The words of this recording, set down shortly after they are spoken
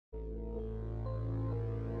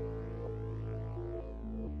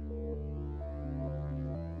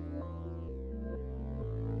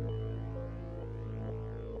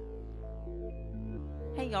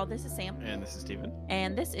y'all. This is Sam, And this is Steven.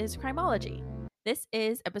 and this is Crimology. This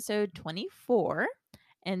is episode 24.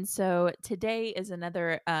 And so today is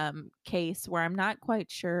another case where I'm not quite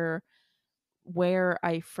sure where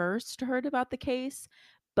I first heard about the case,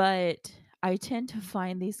 but I tend to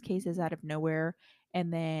find these cases out of nowhere.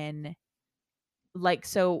 And then,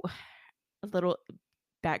 so a little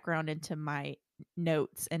background into my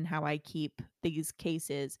notes and how I keep these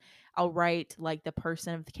cases. I'll write like the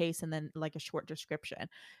person of the case and then like a short description.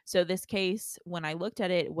 So this case, when I looked at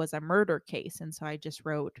it, was a murder case. And so I just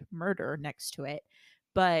wrote murder next to it.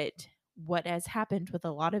 But what has happened with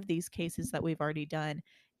a lot of these cases that we've already done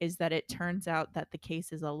is that it turns out that the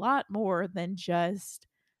case is a lot more than just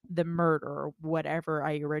the murder, whatever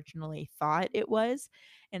I originally thought it was.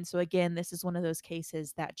 And so again, this is one of those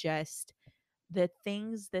cases that just the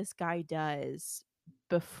things this guy does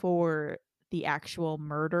before the actual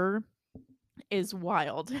murder is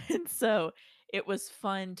wild. And so it was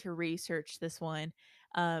fun to research this one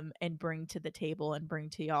and bring to the table and bring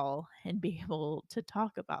to y'all and be able to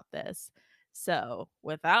talk about this. So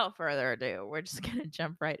without further ado, we're just going to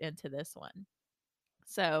jump right into this one.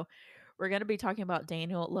 So we're going to be talking about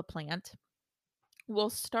Daniel LaPlante. We'll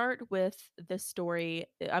start with the story.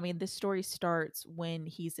 I mean, the story starts when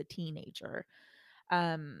he's a teenager.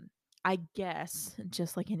 um, I guess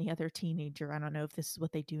just like any other teenager, I don't know if this is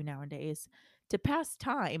what they do nowadays. To pass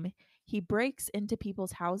time, he breaks into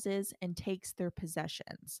people's houses and takes their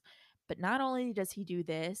possessions. But not only does he do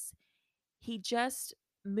this, he just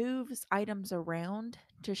moves items around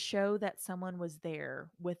to show that someone was there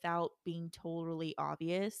without being totally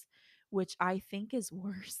obvious, which I think is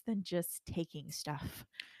worse than just taking stuff.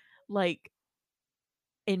 Like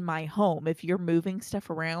in my home, if you're moving stuff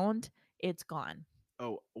around, it's gone.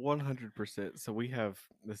 Oh, 100%. So we have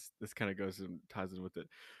this kind of goes and ties in with it.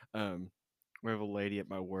 Um we have a lady at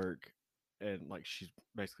my work, and like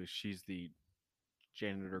she's the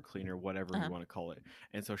janitor, cleaner, whatever you Uh-huh. want to call it.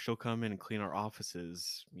 And so she'll come in and clean our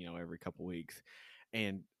offices, every couple weeks.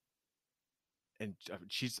 And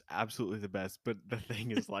she's absolutely the best, but the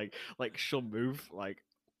thing is like she'll move like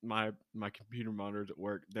my computer monitors at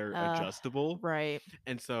work, they're Uh, adjustable. right,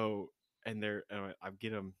 And so, and they're, I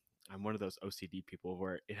get them. I'm one of those OCD people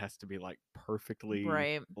where it has to be like perfectly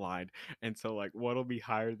right. lined. And so, like, one'll be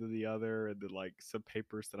higher than the other. And then, like, some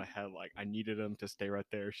papers that I had, like, I needed them to stay right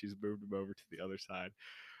there. She's moved them over to the other side.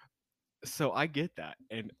 So I get that.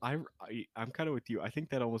 And I'm kind of with you. I think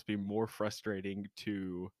that'd almost be more frustrating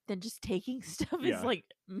to, Then just taking stuff is yeah, like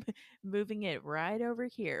moving it right over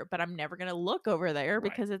here, but I'm never gonna look over there right.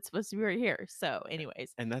 because it's supposed to be right here. So,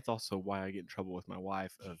 anyways, And that's also why I get in trouble with my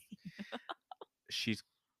wife. Of she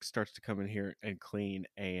starts to come in here and clean,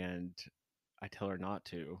 and I tell her not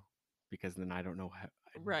to, because then I don't know how,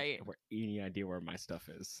 right. any idea where my stuff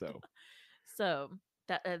is. So So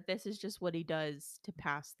that this is just what he does to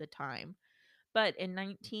pass the time. But in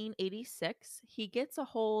 1986, he gets a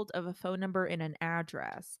hold of a phone number and an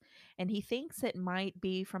address, and he thinks it might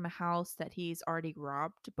be from a house that he's already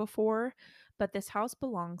robbed before. But this house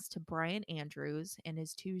belongs to Brian Andrews and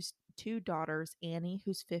his two daughters, Annie,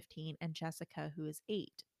 who's 15, and Jessica, who is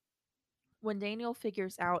 8. When Daniel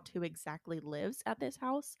figures out who exactly lives at this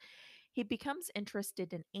house, he becomes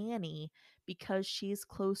interested in Annie because she's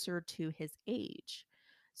closer to his age.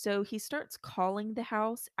 So he starts calling the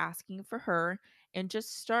house, asking for her, and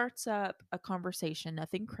just starts up a conversation,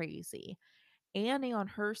 nothing crazy. Annie, on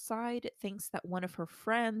her side, thinks that one of her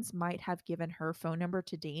friends might have given her phone number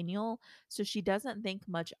to Daniel, so she doesn't think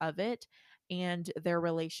much of it, and their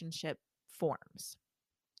relationship forms.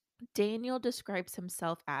 Daniel describes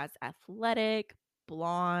himself as athletic,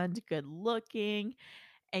 blonde, good looking,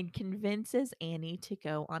 and convinces Annie to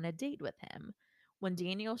go on a date with him. When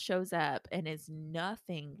Daniel shows up and is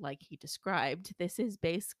nothing like he described, this is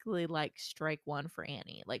basically like strike one for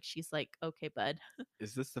Annie. Like she's like, okay, bud.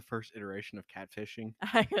 is this the first iteration of catfishing?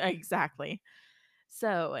 Exactly.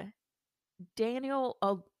 So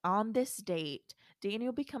on this date,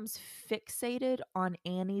 Daniel becomes fixated on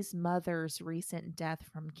Annie's mother's recent death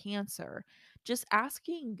from cancer, just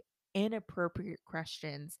asking inappropriate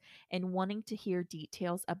questions and wanting to hear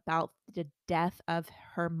details about the death of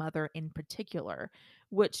her mother in particular,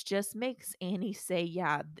 which just makes Annie say,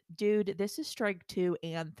 yeah, dude, this is strike 2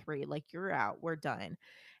 and 3. Like, you're out. We're done.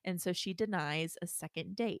 And so she denies a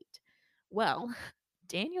second date. Well,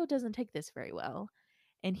 Daniel doesn't take this very well,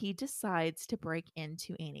 and he decides to break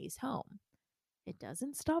into Annie's home. It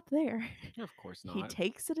doesn't stop there. Of course He not.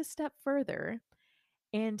 takes it a step further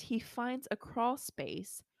and he finds a crawl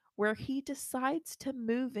space where he decides to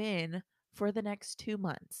move in for the next 2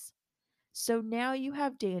 months. So now you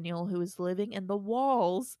have Daniel who is living in the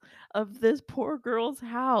walls of this poor girl's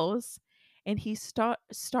house, and he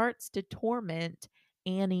starts to torment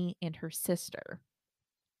Annie and her sister.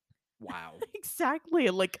 Wow. Exactly.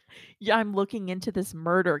 Like, yeah, I'm looking into this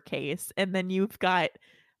murder case, and then you've got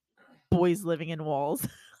boys living in walls.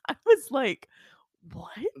 I was like,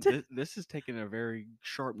 what? This is taking a very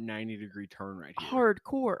sharp 90-degree turn right here.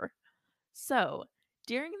 Hardcore. So,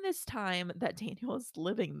 during this time that Daniel is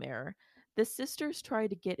living there, the sisters try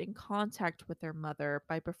to get in contact with their mother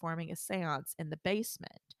by performing a seance in the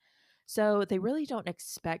basement. So, they really don't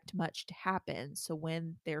expect much to happen. So,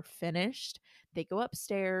 when they're finished, they go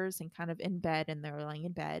upstairs and kind of in bed, and they're laying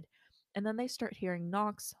in bed. And then they start hearing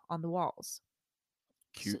knocks on the walls.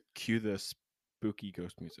 So, Cue the spooky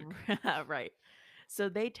ghost music. right. So,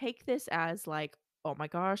 they take this as like, oh my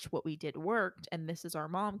gosh, what we did worked, and this is our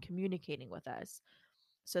mom communicating with us.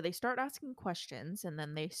 So they start asking questions and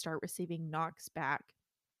then they start receiving knocks back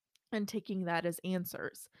and taking that as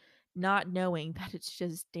answers, not knowing that it's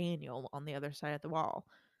just Daniel on the other side of the wall.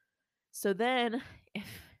 So then, if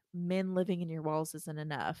men living in your walls isn't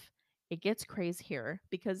enough, it gets crazy here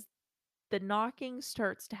because the knocking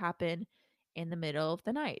starts to happen in the middle of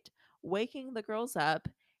the night, waking the girls up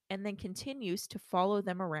and then continues to follow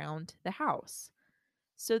them around the house.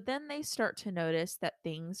 So then they start to notice that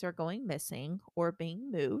things are going missing or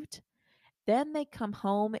being moved. Then they come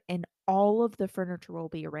home and all of the furniture will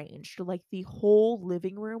be arranged. Like the whole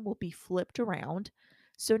living room will be flipped around.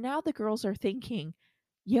 So now the girls are thinking,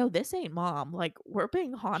 yo, this ain't mom. Like we're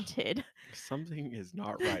being haunted. Something is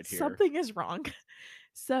not right here. Something is wrong.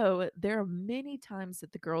 So there are many times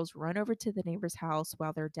that the girls run over to the neighbor's house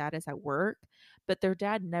while their dad is at work, but their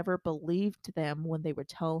dad never believed them when they would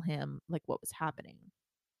tell him like what was happening.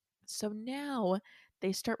 So now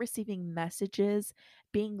they start receiving messages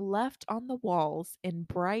being left on the walls in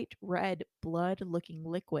bright red blood looking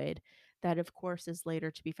liquid that, of course, is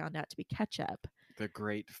later to be found out to be ketchup. The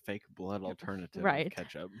great fake blood alternative of Right.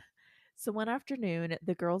 ketchup. So one afternoon,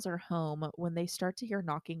 the girls are home when they start to hear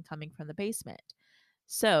knocking coming from the basement.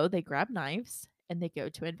 So they grab knives and they go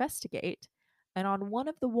to investigate. And on one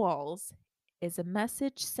of the walls is a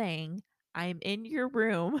message saying, I'm in your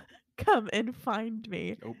room. Come and find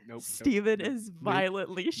me. Nope, nope, nope, Steven nope, is nope,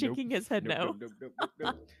 violently nope, shaking his head nope, no. nope, nope, nope, nope,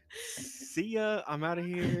 nope. See ya. I'm out of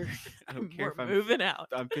here. I don't care We're if moving out.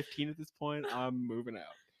 I'm 15 at this point. I'm moving out.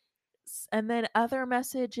 And then other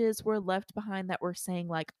messages were left behind that were saying,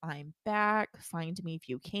 like, I'm back. Find me if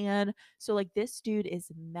you can. So, like, this dude is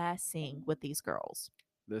messing with these girls.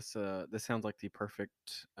 This sounds like the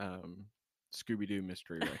perfect Scooby Doo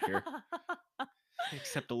mystery right here,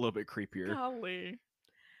 except a little bit creepier. Golly.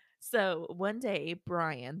 So one day,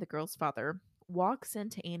 Brian, the girl's father, walks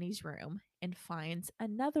into Annie's room and finds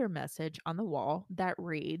another message on the wall that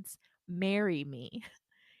reads, Marry me.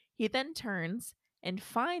 He then turns and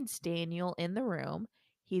finds Daniel in the room.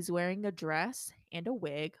 He's wearing a dress and a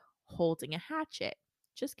wig, holding a hatchet,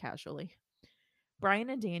 just casually.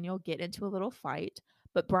 Brian and Daniel get into a little fight,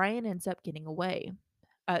 but Brian ends up getting away.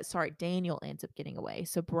 Daniel ends up getting away.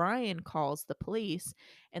 So Brian calls the police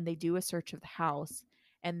and they do a search of the house.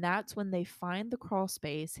 And that's when they find the crawl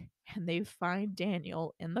space and they find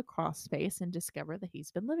Daniel in the crawl space and discover that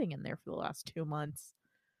he's been living in there for the last 2 months.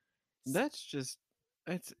 S- That's just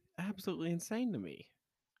it's absolutely insane to me.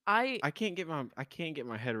 I I can't get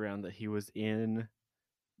my head around that he was in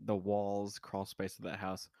the walls crawl space of that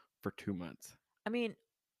house for 2 months. I mean,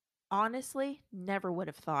 honestly, never would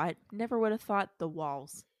have thought. Never would have thought the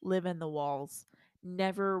walls, live in the walls.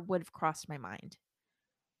 Never would have crossed my mind.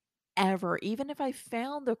 Ever. Even if I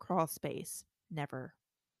found the crawl space. Never.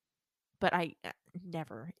 But I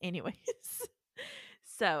never. Anyways.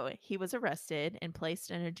 So he was arrested and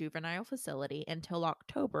placed in a juvenile facility until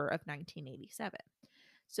October of 1987.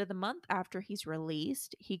 So the month after he's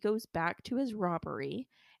released, he goes back to his robbery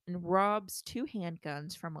and robs two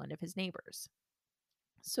handguns from one of his neighbors.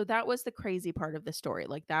 So that was the crazy part of the story.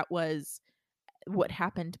 Like that was what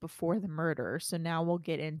happened before the murder. So now we'll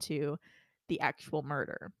get into the actual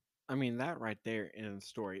murder. I mean, that right there in the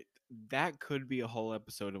story, that could be a whole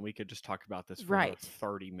episode, and we could just talk about this for another Right.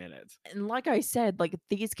 30 minutes. And like I said, like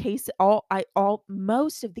these cases, all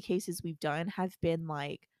most of the cases we've done have been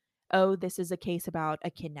like, oh, this is a case about a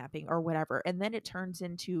kidnapping or whatever, and then it turns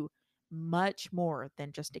into much more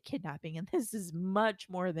than just a kidnapping, and this is much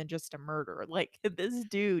more than just a murder. Like this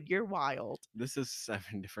dude, you're wild. This is a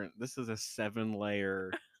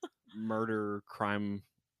 7-layer murder crime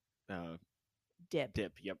uh, Dip.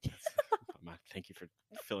 dip. Yep. Thank you for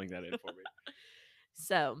filling that in for me.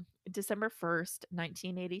 So December 1st,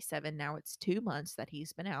 1987. Now it's 2 months that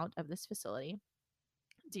he's been out of this facility.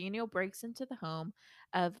 Daniel breaks into the home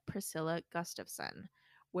of Priscilla Gustafson,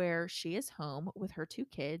 where she is home with her two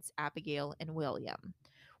kids, Abigail and William.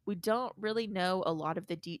 We don't really know a lot of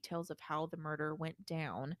the details of how the murder went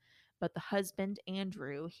down, but the husband,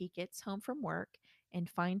 Andrew, he gets home from work and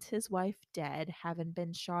finds his wife dead, having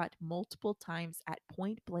been shot multiple times at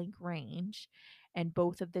point blank range, and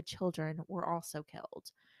both of the children were also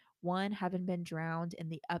killed. One having been drowned in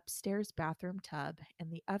the upstairs bathroom tub, and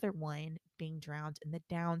the other one being drowned in the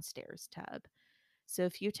downstairs tub. So, a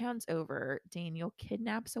few towns over, Daniel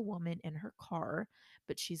kidnaps a woman in her car,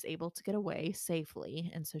 but she's able to get away safely,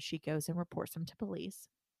 and so she goes and reports him to police.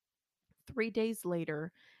 3 days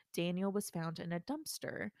later, Daniel was found in a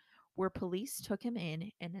dumpster where police took him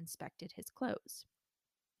in and inspected his clothes.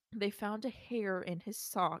 They found a hair in his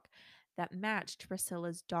sock that matched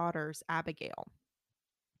Priscilla's daughter's, Abigail.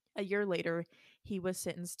 A year later, he was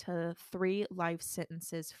sentenced to 3 life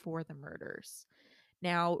sentences for the murders.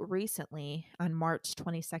 Now, recently, on March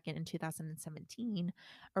 22nd in 2017,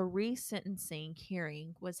 a resentencing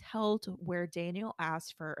hearing was held where Daniel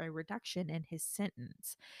asked for a reduction in his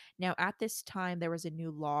sentence. Now, at this time, there was a new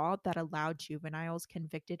law that allowed juveniles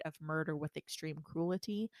convicted of murder with extreme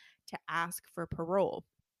cruelty to ask for parole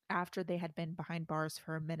after they had been behind bars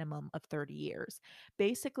for a minimum of 30 years,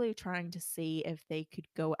 basically trying to see if they could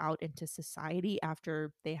go out into society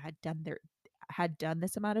after they had done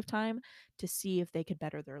this amount of time to see if they could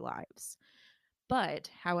better their lives. But,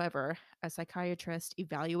 however, a psychiatrist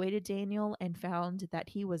evaluated Daniel and found that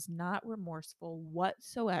he was not remorseful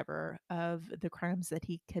whatsoever of the crimes that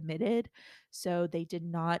he committed. So they did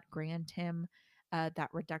not grant him that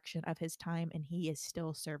reduction of his time, and he is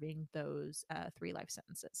still serving those 3 life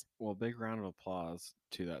sentences. Well, big round of applause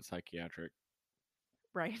to that psychiatric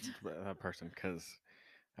Right. that person, because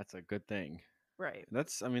that's a good thing. Right.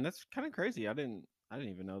 That's, I mean, that's kind of crazy. I didn't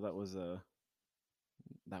even know that was a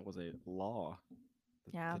law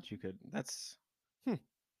Yeah. that you could. Hmm,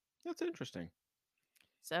 that's interesting.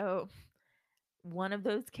 So, one of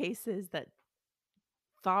those cases that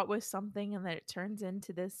thought was something and that it turns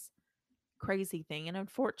into this crazy thing. And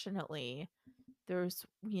unfortunately,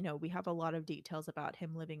 we have a lot of details about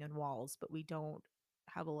him living in walls, but we don't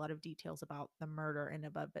have a lot of details about the murder in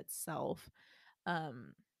and of itself.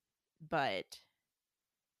 Um, but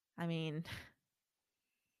I mean,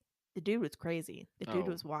 the dude was crazy. The dude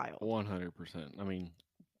Oh, was wild. 100%. I mean,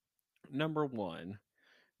 number one,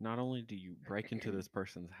 not only do you break into this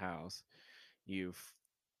person's house, you've,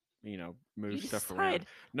 You move stuff around. decide,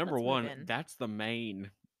 Number let's move one, in. that's the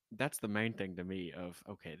main thing to me of,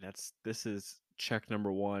 okay, this is check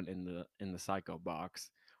number one in the psycho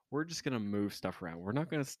box. We're just gonna move stuff around. We're not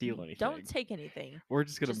gonna steal Don't anything. take anything. We're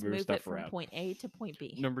just gonna Just move move it stuff from around. point A to point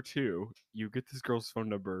B. Number two, you get this girl's phone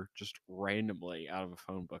number just randomly out of a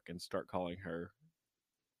phone book and start calling her.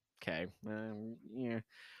 Okay, yeah.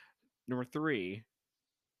 Number three,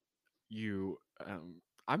 you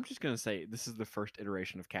I'm just gonna say this is the first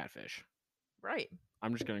iteration of catfish. Right.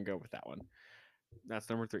 I'm just gonna go with that one. That's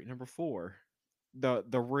number three. Number four, the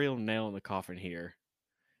real nail in the coffin here.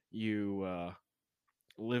 You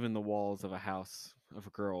live in the walls of a house of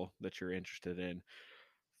a girl that you're interested in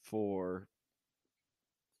for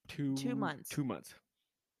Two two months. 2 months.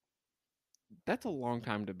 That's a long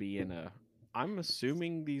time to be in a. I'm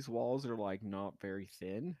assuming these walls are like not very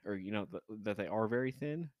thin, or that they are very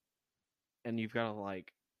thin, and you've got to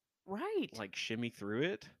Right. shimmy through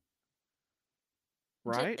it,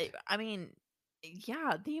 right? I mean,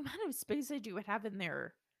 yeah, the amount of space that you would have in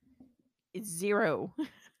there is zero.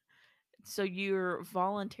 So you're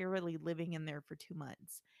voluntarily living in there for 2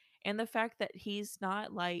 months. And the fact that he's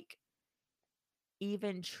not like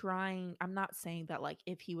even trying, I'm not saying that like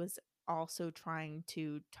if he was also trying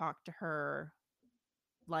to talk to her,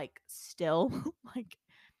 like still, like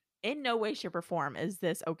in no way, shape, or form is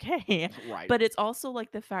this okay. Right. But it's also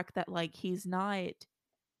like the fact that like he's not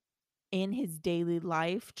in his daily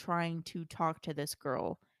life trying to talk to this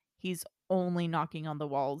girl. He's only knocking on the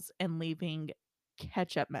walls and leaving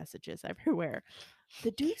catch up messages everywhere.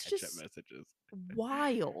 The dude's Catch up just messages.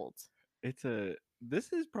 wild.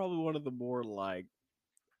 This is probably one of the more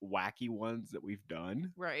wacky ones that we've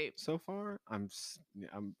done Right. so far. I'm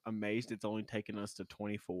amazed it's only taken us to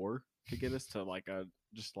 24 to get us to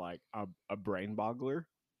a brain boggler.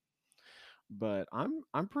 But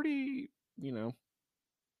I'm pretty, you know,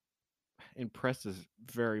 impressed is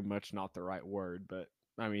very much not the right word, but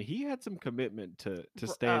I mean, he had some commitment to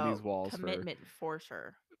stay in these walls for Commitment for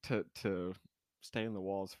sure. to stay in the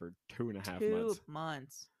walls for 2.5 months. 2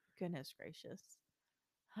 months. Goodness gracious.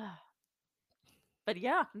 But But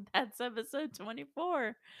yeah, that's episode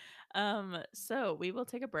 24. So we will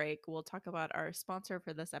take a break. We'll talk about our sponsor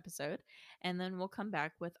for this episode, and then we'll come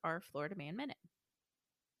back with our Florida Man Minute.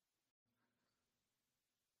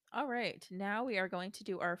 All right, now we are going to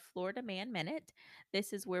do our Florida Man Minute.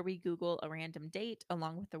 This is where we Google a random date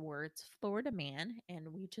along with the words Florida Man, and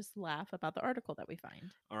we just laugh about the article that we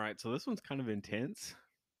find. All right, so this one's kind of intense.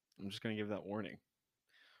 I'm just gonna give that warning.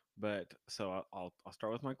 But so I'll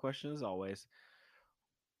start with my question as always.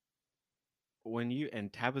 When you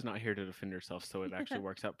and Tab is not here to defend herself, so it actually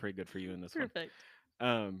works out pretty good for you in this one. Perfect.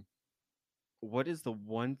 Um, what is the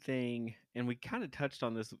one thing? And we kind of touched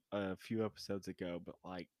on this a few episodes ago, but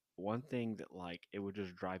like one thing that like it would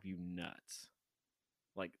just drive you nuts.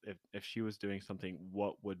 Like if she was doing something,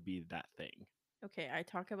 what would be that thing? Okay, I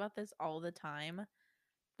talk about this all the time,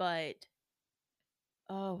 but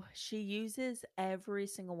oh, she uses every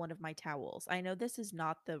single one of my towels. I know this is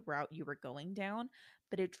not the route you were going down,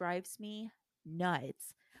 but it drives me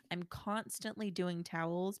nuts. I'm constantly doing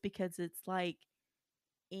towels because it's like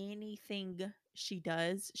anything she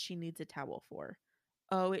does, she needs a towel for.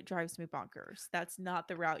 Oh, it drives me bonkers. That's not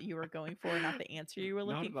the route you were going for, not the answer you were Not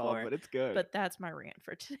looking at all, for, but it's good. but that's my rant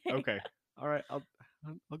for today. Okay. All right. I'll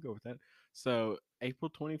go with that. So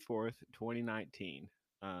April 24th, 2019,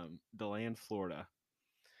 Deland, Florida.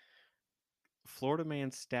 Florida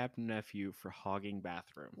man stabbed nephew for hogging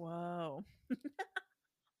bathroom. Whoa.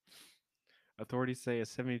 Authorities say a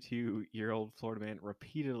 72-year-old Florida man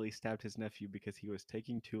repeatedly stabbed his nephew because he was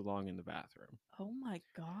taking too long in the bathroom. Oh my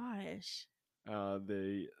gosh.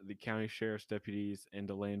 The county sheriff's deputies and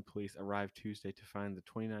Deland police arrived Tuesday to find the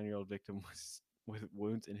 29-year-old victim with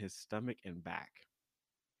wounds in his stomach and back.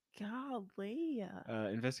 Golly.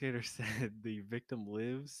 Investigators said the victim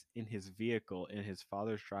lives in his vehicle in his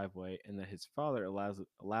father's driveway and that his father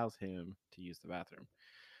allows him to use the bathroom.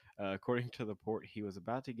 According to the report, he was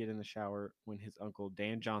about to get in the shower when his uncle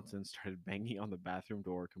Dan Johnson started banging on the bathroom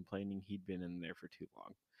door, complaining he'd been in there for too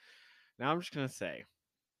long. Now, I'm just gonna say,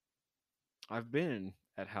 I've been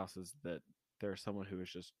at houses that there's someone who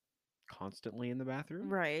is just constantly in the bathroom,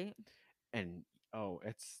 Right. and oh,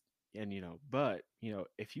 it's and but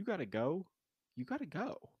if you gotta go, you gotta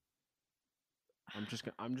go. I'm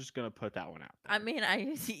just gonna put that one out I there. mean,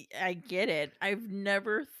 I get it. I've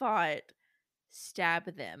never thought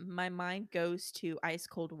stab them. My mind goes to ice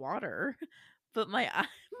cold water, but my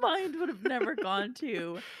mind would have never gone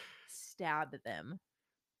to stab them.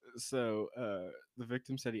 So the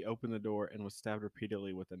victim said he opened the door and was stabbed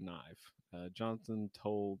repeatedly with a knife. Johnson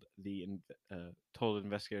told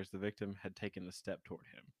investigators the victim had taken a step toward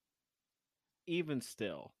him. Even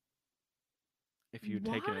still, if you'd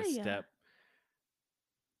taken a Why? step,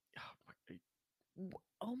 oh my,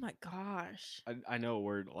 Oh my gosh. I know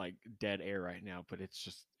we're like dead air right now, but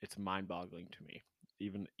it's mind boggling to me.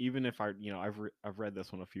 Even if I've read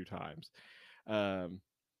this one a few times. Um,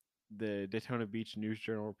 The Daytona Beach News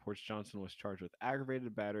Journal reports Johnson was charged with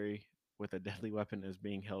aggravated battery with a deadly weapon as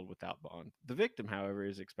being held without bond. The victim, however,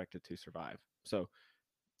 is expected to survive. So,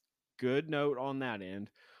 good note on that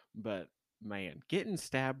end. But man, getting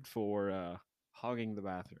stabbed for hogging the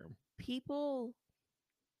bathroom. People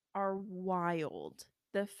are wild.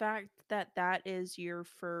 The fact that that is your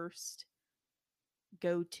first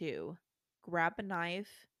go to, grab a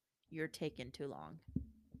knife, you're taking too long.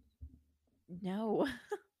 No.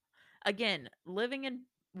 Again, living in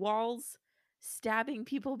walls, stabbing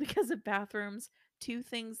people because of bathrooms, two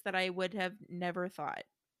things that I would have never thought.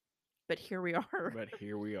 But here we are. But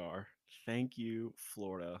here we are. Thank you,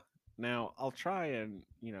 Florida. Now I'll try and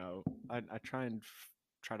I try and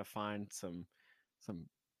try to find some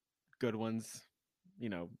good ones.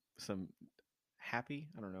 Some happy.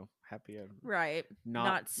 I don't know, happy. Right. Not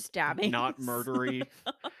Not stabbings. not murdery.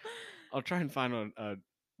 I'll try and find a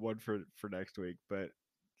one for next week, but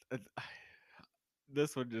uh,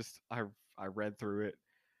 this one just I read through it.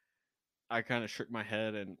 I kind of shook my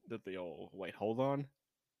head and did the old wait, hold on.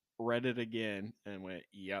 Read it again and went,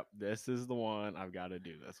 "Yep, this is the one I've got to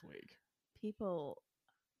do this week." People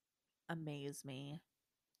amaze me.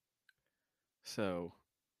 So,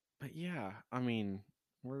 but yeah, I mean,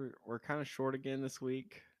 we're kind of short again this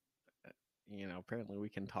week. Apparently we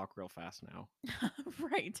can talk real fast now.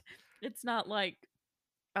 Right. It's not like,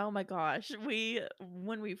 oh my gosh,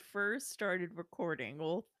 when we first started recording,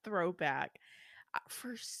 we'll throw back.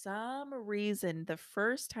 For some reason, the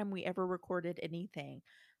first time we ever recorded anything,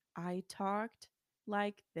 I talked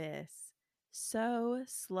like this, so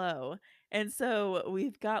slow. And so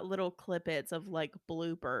we've got little clippets of like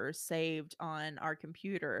bloopers saved on our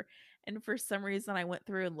computer. And for some reason, I went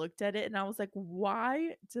through and looked at it and I was like,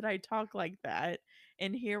 why did I talk like that?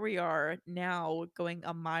 And here we are now going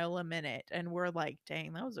a mile a minute, and we're like,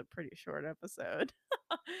 dang, that was a pretty short episode.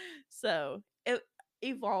 So,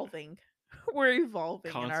 evolving. We're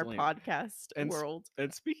evolving in our Constantly. podcast And world.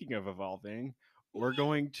 and speaking of evolving, we're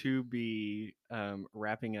going to be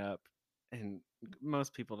wrapping up. And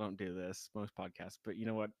most people don't do this, most podcasts, but you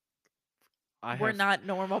know what? I We're have not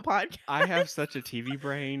normal podcast. I have such a TV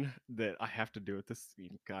brain that I have to do it. This,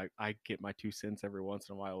 I get my 2 cents every once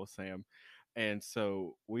in a while with Sam, and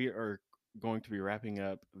so we are going to be wrapping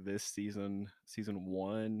up this season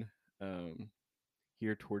one, um,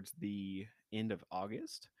 here towards the end of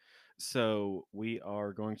August. So we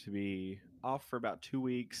are going to be off for about 2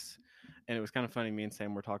 weeks, and it was kind of funny. Me and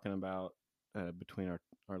Sam were talking about, between our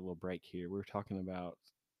little break here. We were talking about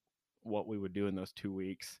what we would do in those 2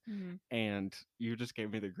 weeks, Mhm. and you just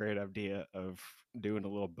gave me the great idea of doing a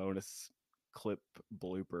little bonus clip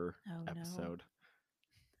blooper Oh no. episode.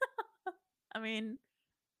 I mean,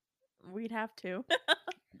 we'd have to.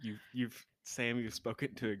 You've Sam, you've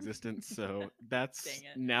spoken to existence, so that's Dang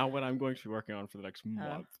it. now what I'm going to be working on for the next Oh,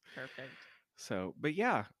 month. perfect. So, but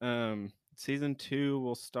yeah, season two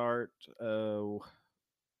will start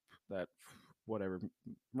that whatever,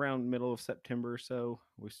 around middle of September or so.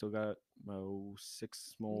 We still got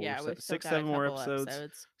Yeah, we've still six, got a seven more couple episodes.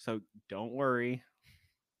 episodes. So don't worry,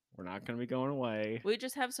 we're not going to be going away. We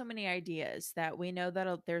just have so many ideas that we know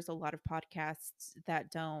that there's a lot of podcasts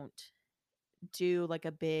that don't do like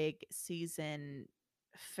a big season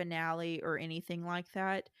finale or anything like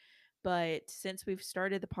that. But since we've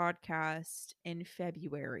started the podcast in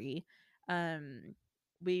February, um,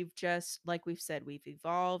 we've just, like we've said, we've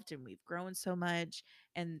evolved and we've grown so much,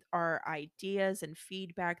 and our ideas and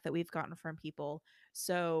feedback that we've gotten from people.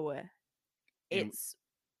 So And it's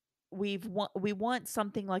we want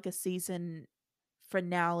something like a season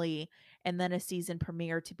finale and then a season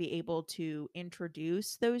premiere to be able to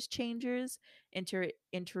introduce those changes,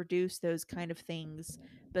 introduce those kind of things,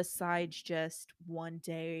 besides just one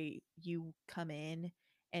day you come in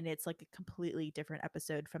and it's like a completely different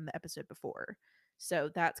episode from the episode before. So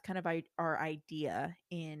that's kind of our idea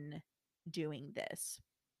in doing this.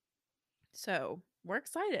 So we're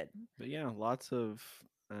excited. but yeah, lots of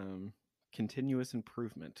um, continuous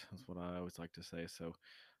improvement is what I always like to say. So,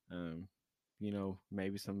 um,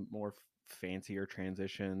 maybe some more fancier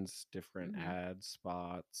transitions, different Hmm. ad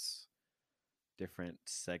spots, different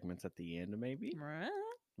segments at the end, maybe.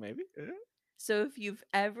 So if you've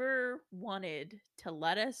ever wanted to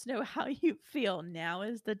let us know how you feel, now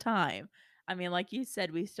is the time. I mean, like you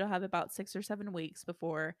said, we still have about 6 or 7 weeks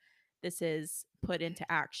before this is put into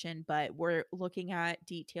action, but we're looking at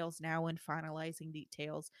details now and finalizing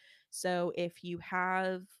details. So if you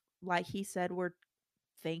have, like he said, we're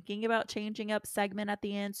thinking about changing up segment at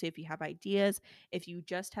the end. So if you have ideas, if you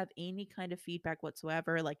just have any kind of feedback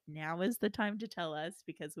whatsoever, like now is the time to tell us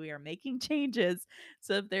because we are making changes.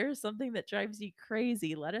 So if there's something that drives you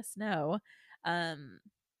crazy, let us know. Um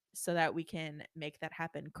so that we can make that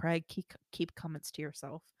happen. Craig, keep comments to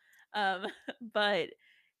yourself. Um but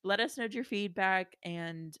let us know your feedback,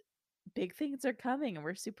 and big things are coming and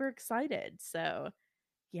we're super excited. So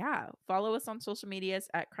yeah, follow us on social medias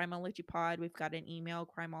at Crimeology Pod. We've got an email,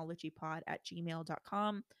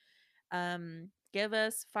 crimeologypod@gmail.com. Give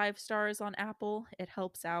us 5 stars on Apple. It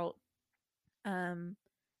helps out. Um,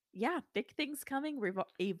 yeah, big things coming,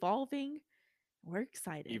 evolving. We're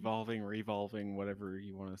excited. Evolving, revolving, whatever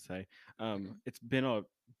you want to say. It's been a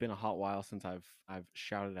hot while since I've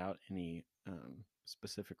shouted out any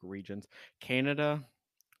specific regions. Canada,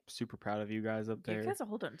 super proud of you guys up You there. guys are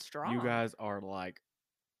holding You strong. guys are like,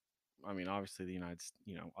 I mean, obviously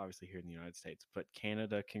obviously here in the United States, but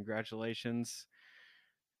Canada, congratulations.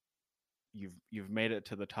 You've made it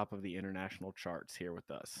to the top of the international charts here with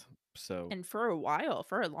us. So, And for a while,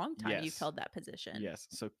 for a long time, you've yes. held that position. Yes.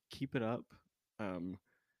 So keep it up. Um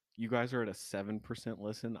you guys are at a 7%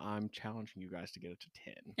 listen. I'm challenging you guys to get it to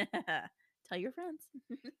 10. Tell your friends.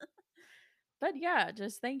 But yeah,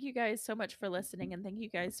 just thank you guys so much for listening, and thank you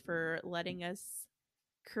guys for letting us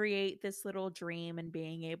create this little dream and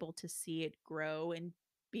being able to see it grow and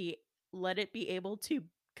be let it be able to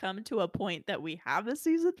come to a point that we have a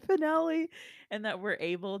season finale and that we're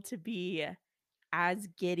able to be as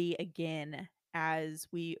giddy again as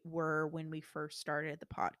we were when we first started the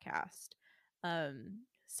podcast.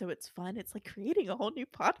 So it's fun. It's like creating a whole new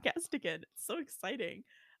podcast again. It's so exciting.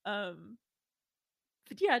 Um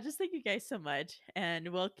but yeah, just thank you guys so much, and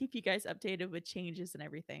we'll keep you guys updated with changes and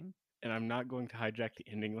everything. And I'm not going to hijack the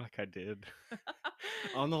ending like I did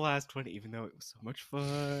on the last one, even though it was so much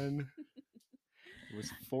fun. It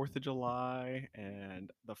was 4th of July,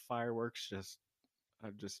 and the fireworks just, I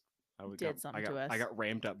just, did something to I us. got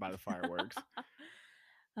rammed up by the fireworks.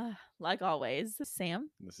 Like always, Sam,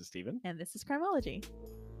 And this is Steven. and this is Crimology.